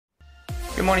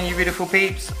Good morning, you beautiful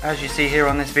peeps. As you see here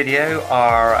on this video,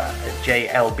 our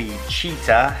JLB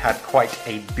Cheetah had quite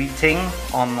a beating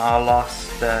on our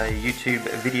last YouTube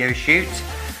video shoot.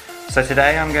 So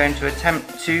today I'm going to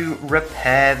attempt to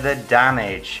repair the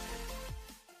damage.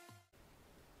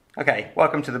 Okay,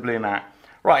 welcome to the blue mat.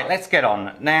 Right, let's get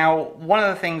on. Now, one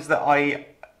of the things that I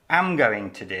am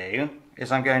going to do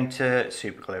is I'm going to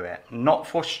super glue it. Not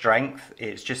for strength,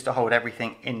 it's just to hold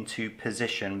everything into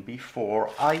position before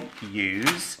I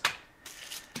use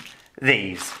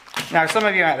these. Now, some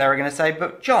of you out there are going to say,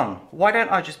 but John, why don't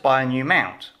I just buy a new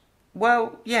mount?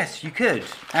 Well, yes, you could,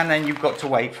 and then you've got to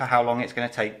wait for how long it's going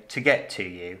to take to get to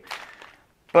you.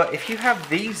 But if you have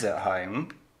these at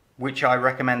home, which I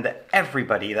recommend that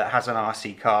everybody that has an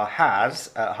RC car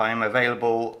has at home,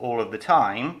 available all of the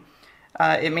time,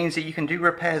 it means that you can do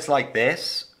repairs like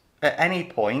this at any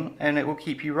point and it will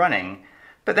keep you running.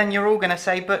 But then you're all going to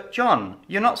say, but John,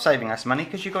 you're not saving us money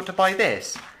because you've got to buy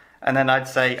this. And then I'd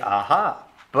say, aha,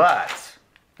 but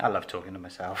I love talking to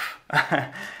myself.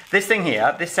 This thing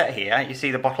here, this set here, you see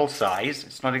the bottle size,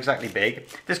 it's not exactly big.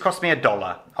 This cost me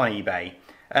 $1 on eBay.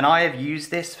 And I have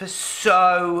used this for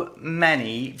so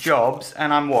many jobs,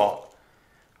 and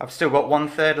I've still got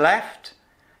 1/3 left.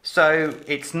 So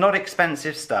it's not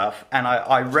expensive stuff, and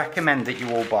I recommend that you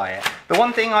all buy it. The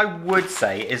one thing I would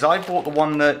say is I bought the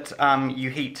one that you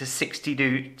heat to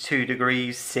 62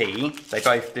 degrees C. They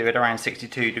both do it around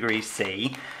 62 degrees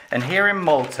C. And here in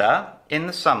Malta, in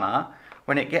the summer,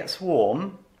 when it gets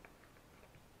warm,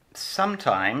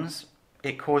 sometimes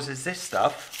it causes this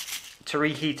stuff to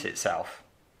reheat itself.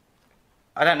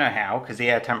 I don't know how, because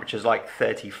the air temperature is like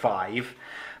 35.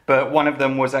 But one of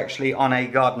them was actually on a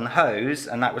garden hose,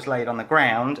 and that was laid on the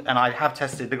ground, and I have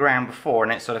tested the ground before,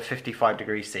 and it's sort of 55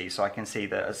 degrees C, so I can see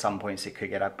that at some points it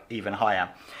could get up even higher.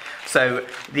 So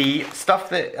the stuff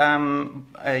that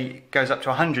goes up to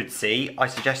 100 C, I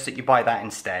suggest that you buy that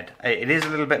instead. It is a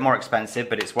little bit more expensive,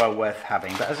 but it's well worth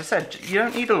having. But as I said, you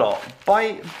don't need a lot.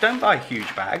 Don't buy a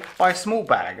huge bag, buy a small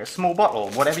bag, a small bottle,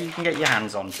 whatever you can get your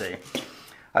hands onto.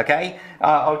 Okay,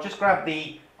 I'll just grab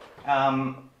the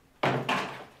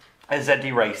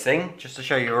ZD Racing, just to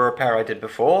show you a repair I did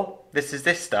before. This is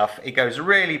this stuff. It goes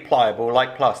really pliable,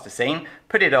 like plasticine.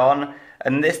 Put it on,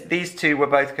 and these two were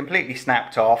both completely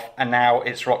snapped off, and now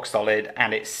it's rock solid,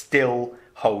 and it's still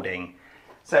holding.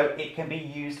 So it can be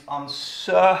used on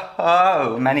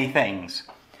so many things.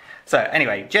 So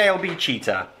anyway, JLB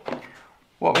Cheetah.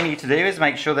 What we need to do is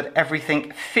make sure that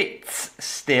everything fits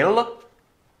still,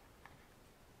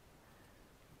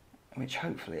 which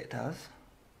hopefully it does.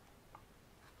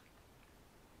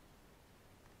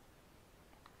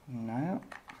 No.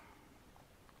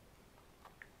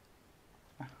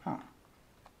 Uh-huh.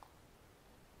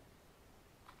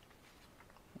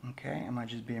 Okay, am I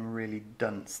just being really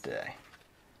dunce today?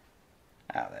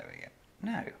 Oh, there we go.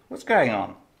 No, what's going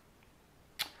on?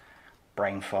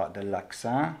 Brain fart deluxe,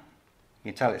 huh?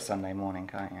 You can tell it's Sunday morning,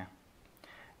 can't you?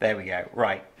 There we go.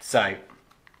 Right, so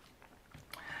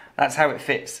that's how it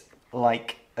fits,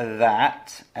 like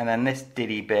that. And then this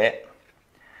diddy bit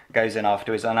goes in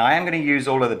afterwards, and I am going to use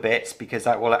all of the bits because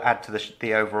that will add to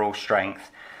the overall strength.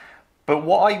 But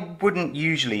what I wouldn't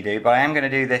usually do, but I am going to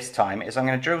do this time, is I'm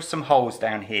going to drill some holes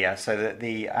down here so that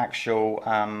the actual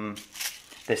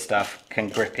this stuff can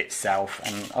grip itself.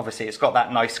 And obviously it's got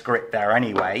that nice grip there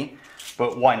anyway,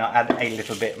 but why not add a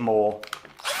little bit more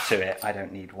to it? I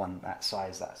don't need one that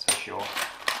size, that's for sure.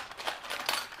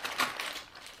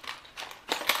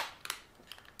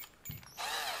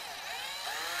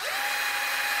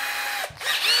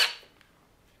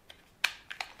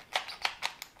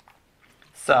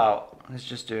 So let's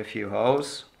just do a few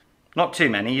holes. Not too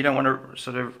many, you don't want to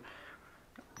sort of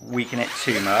weaken it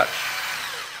too much.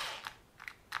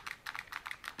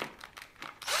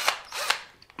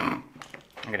 I'm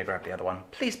going to grab the other one.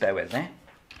 Please bear with me.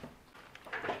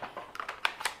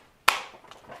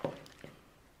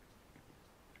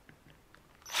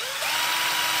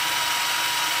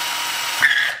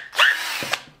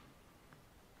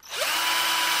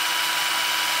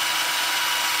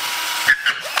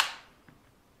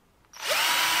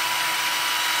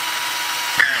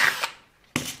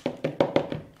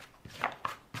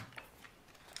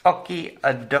 Okie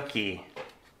dokie.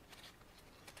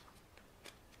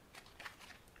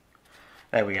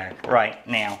 There we go. Right,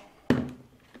 now,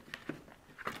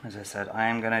 as I said, I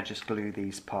am going to just glue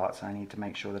these parts. I need to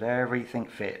make sure that everything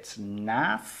fits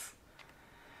nice,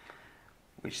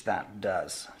 which that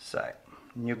does. So,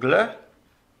 new glue.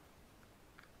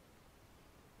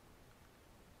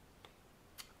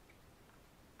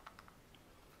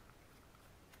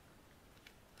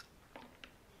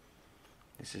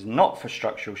 This is not for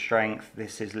structural strength,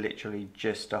 this is literally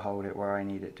just to hold it where I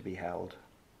need it to be held.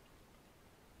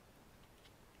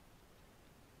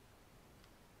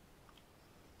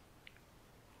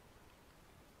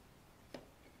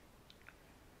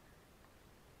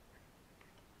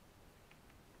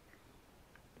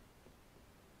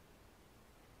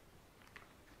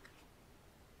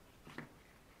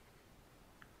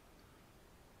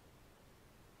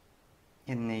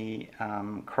 In the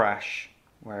crash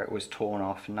where it was torn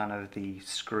off, none of the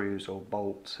screws or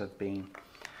bolts have been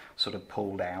sort of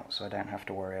pulled out, so I don't have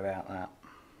to worry about that.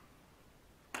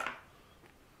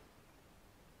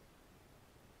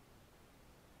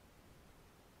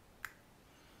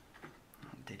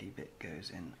 Diddy bit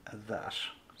goes in that,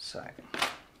 so.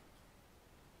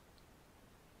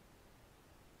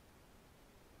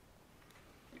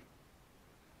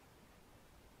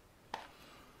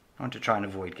 I want to try and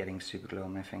avoid getting super glue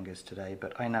on my fingers today,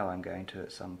 but I know I'm going to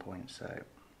at some point, so.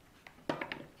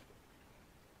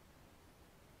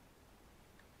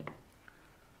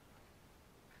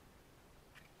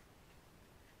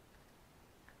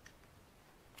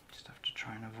 Just have to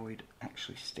try and avoid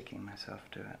actually sticking myself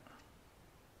to it.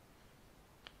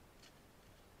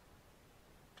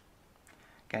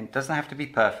 Again, it doesn't have to be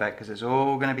perfect because it's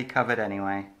all going to be covered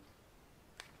anyway.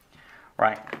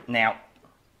 Right, now,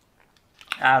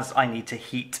 as I need to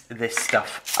heat this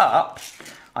stuff up,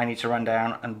 I need to run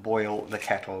down and boil the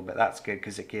kettle, but that's good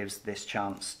because it gives this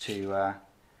chance to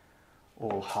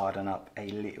all harden up a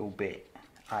little bit.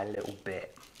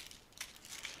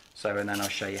 So, and then I'll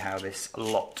show you how this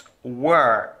lot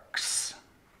works.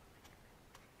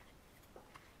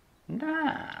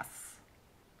 Nice.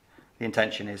 The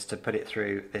intention is to put it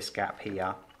through this gap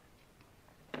here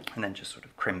and then just sort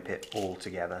of crimp it all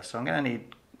together. So I'm going to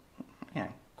need, you know,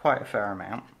 quite a fair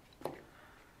amount.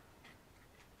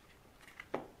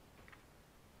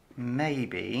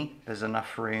 Maybe there's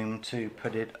enough room to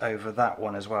put it over that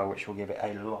one as well, which will give it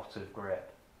a lot of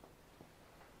grip.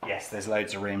 Yes, there's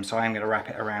loads of room, so I'm going to wrap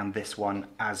it around this one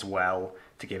as well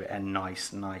to give it a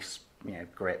nice, you know,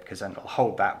 grip, because then it'll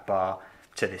hold that bar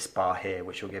to this bar here,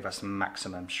 which will give us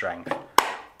maximum strength.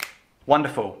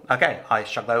 Wonderful. Okay, I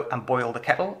shall go and boil the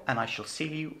kettle, and I shall see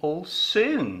you all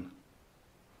soon.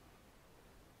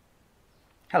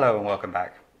 Hello and welcome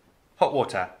back. Hot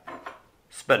water,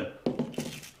 spoon,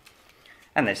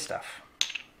 and this stuff.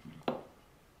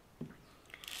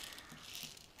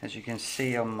 As you can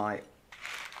see on my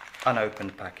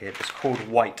unopened packet, it's called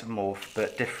White Morph,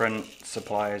 but different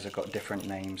suppliers have got different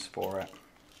names for it.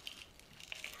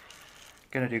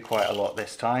 Going to do quite a lot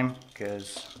this time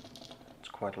because it's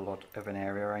quite a lot of an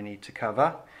area I need to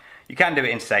cover. You can do it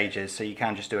in stages, so you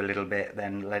can just do a little bit,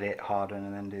 then let it harden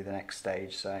and then do the next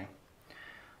stage. So,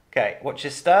 okay, watch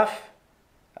this stuff.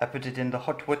 I put it in the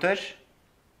hot water.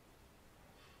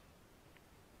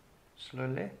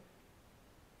 Slowly.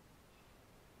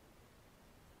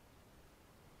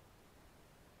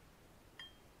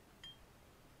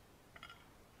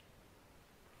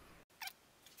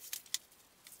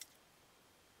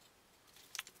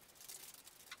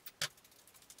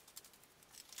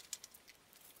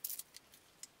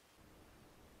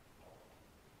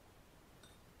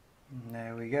 And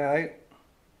there we go.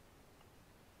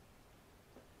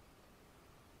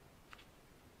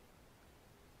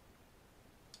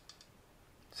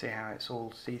 See how it's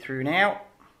all see-through now?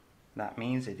 That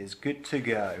means it is good to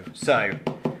go. So,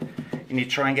 you need to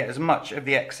try and get as much of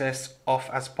the excess off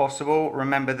as possible.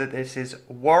 Remember that this is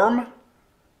warm.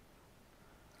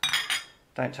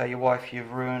 Don't tell your wife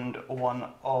you've ruined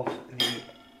one of the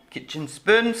kitchen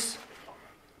spoons.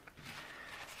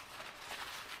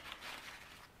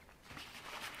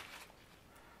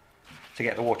 To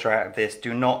get the water out of this,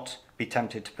 do not be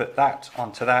tempted to put that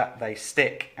onto that. They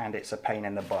stick and it's a pain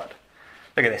in the butt.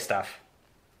 Look at this stuff.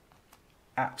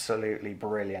 Absolutely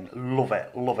brilliant. Love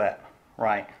it, love it.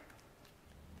 Right.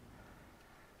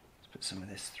 Let's put some of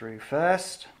this through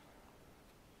first.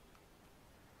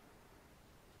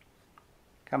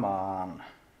 Come on.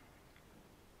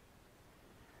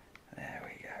 There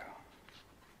we go.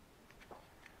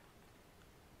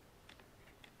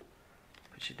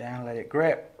 Push it down, let it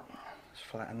grip. Let's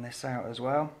flatten this out as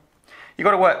well. You've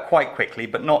got to work quite quickly,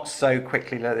 but not so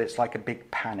quickly that it's like a big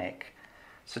panic.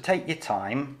 So take your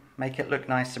time, make it look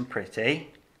nice and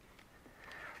pretty.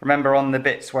 Remember, on the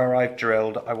bits where I've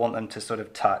drilled, I want them to sort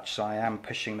of touch, so I am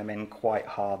pushing them in quite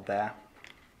hard there.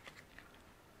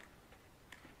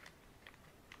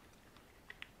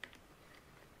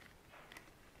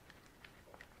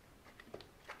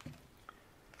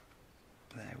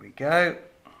 There we go.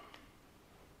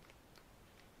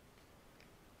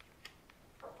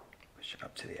 Push it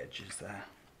up to the edges there.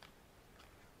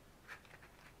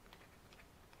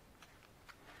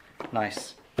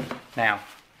 Nice. Now,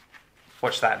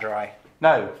 watch that dry.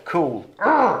 No, cool.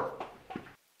 Urgh.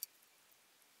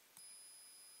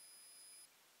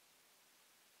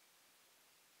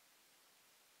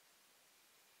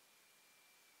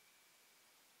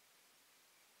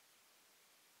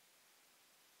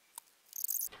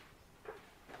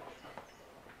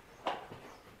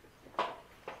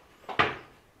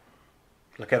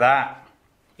 Look at that.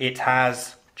 It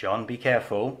has, John, be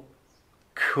careful,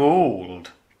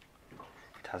 cooled.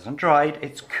 It hasn't dried,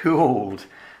 it's cooled.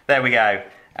 There we go.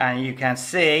 And you can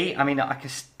see, I mean, I can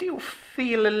still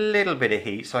feel a little bit of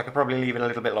heat, so I could probably leave it a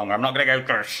little bit longer. I'm not going to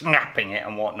go snapping it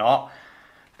and whatnot,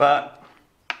 but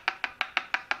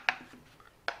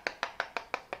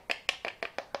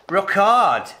rock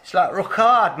hard. It's like rock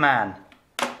hard, man.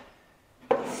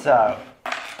 So,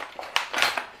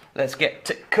 let's get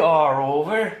the car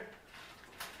over.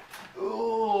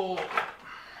 Ooh.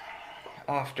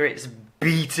 After it's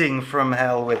beating from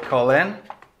hell with Colin.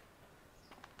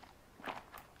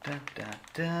 Da, da,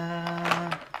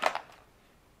 da.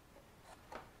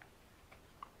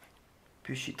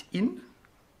 Push it in.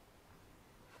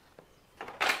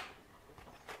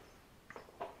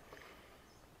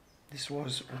 This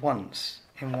was once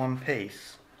in one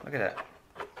piece. Look at it.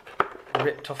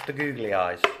 Ripped off the googly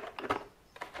eyes.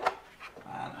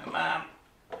 Man, oh man.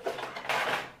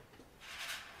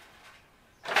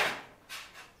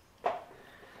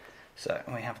 So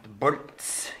we have the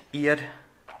bolts here.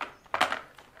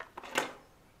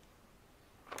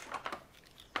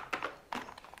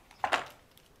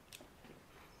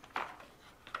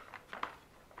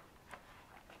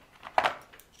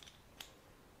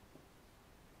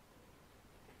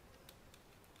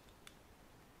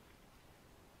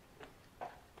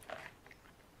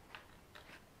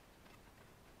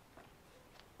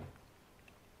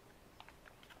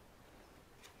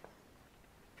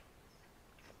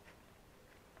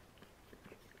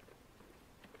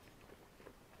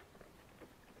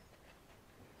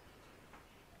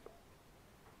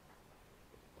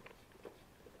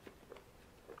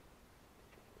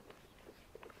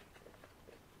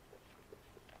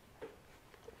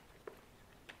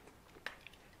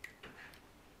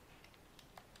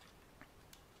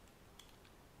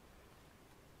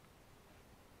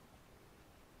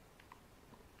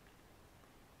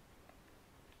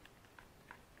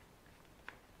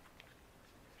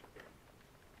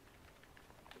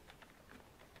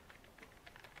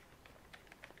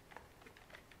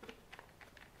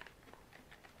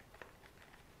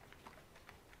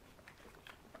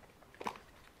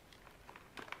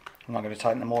 I'm not going to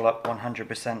tighten them all up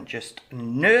 100% just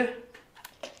no.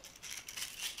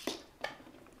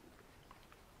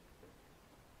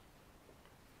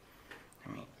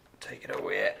 Let me take it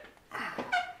away.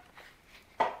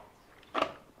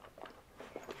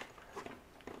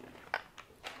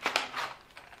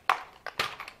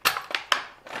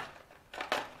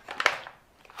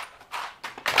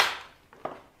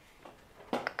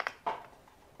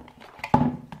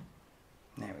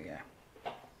 There we go.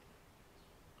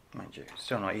 Mind you,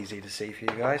 still not easy to see for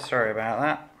you guys, sorry about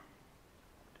that.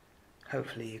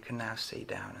 Hopefully you can now see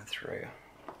down and through.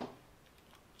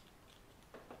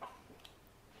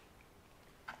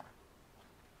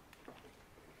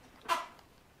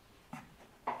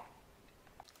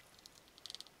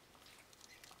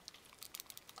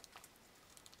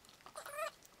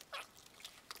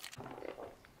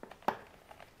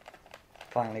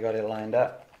 Finally got it lined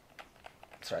up.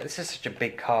 Sorry, this is such a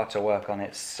big car to work on,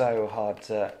 it's so hard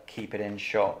to keep it in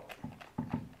shot.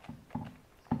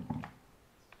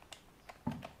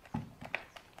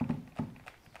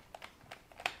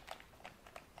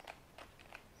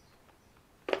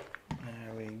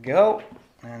 There we go,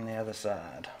 and the other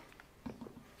side.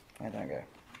 Where'd that go?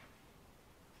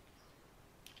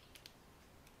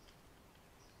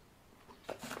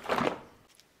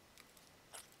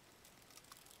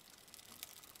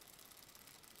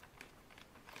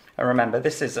 And remember,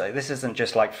 this isn't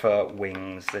just like for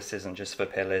wings, this isn't just for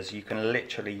pillars. You can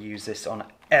literally use this on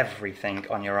everything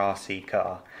on your RC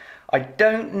car. I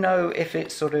don't know if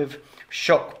it's sort of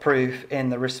shock-proof in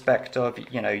the respect of,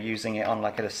 you know, using it on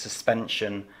like a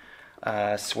suspension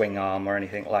swing arm or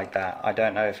anything like that. I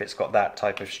don't know if it's got that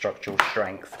type of structural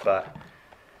strength, but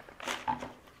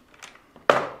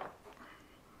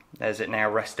there's it now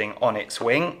resting on its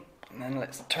wing. And then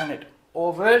let's turn it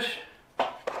over.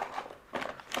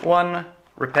 One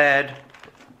repaired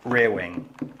rear wing.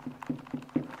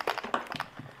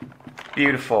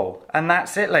 Beautiful. And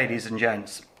that's it, ladies and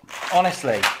gents.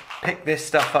 Honestly, pick this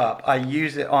stuff up. I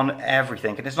use it on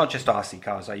everything, and it's not just RC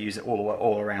cars. I use it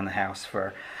all around the house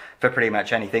for pretty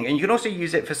much anything. And you can also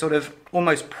use it for sort of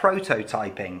almost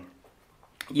prototyping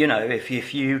you know,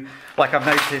 if you, like I've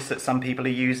noticed that some people are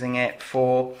using it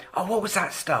for, oh, what was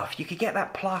that stuff? You could get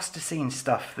that plasticine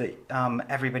stuff that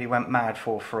everybody went mad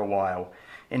for a while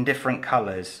in different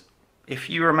colours. If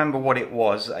you remember what it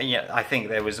was, yeah, I think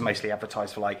there was mostly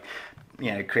advertised for, like,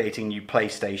 you know, creating new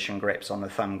PlayStation grips on the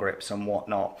thumb grips and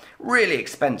whatnot. Really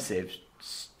expensive.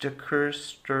 Sticker,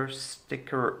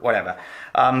 whatever.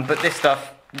 But this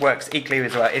stuff works equally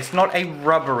as well. It's not a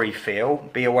rubbery feel,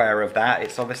 be aware of that.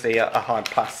 It's obviously a hard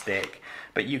plastic,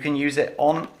 but you can use it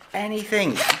on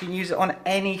anything. You can use it on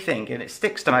anything, and it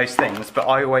sticks to most things, but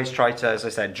I always try to, as I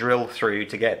said, drill through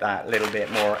to get that little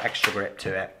bit more extra grip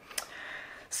to it.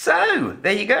 So,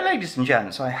 there you go, ladies and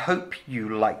gents. I hope you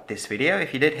liked this video.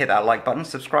 If you did, hit that like button,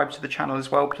 subscribe to the channel as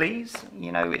well, please.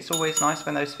 You know, it's always nice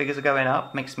when those figures are going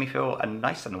up. Makes me feel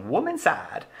nice and warm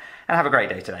inside. And have a great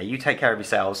day today. You take care of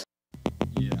yourselves.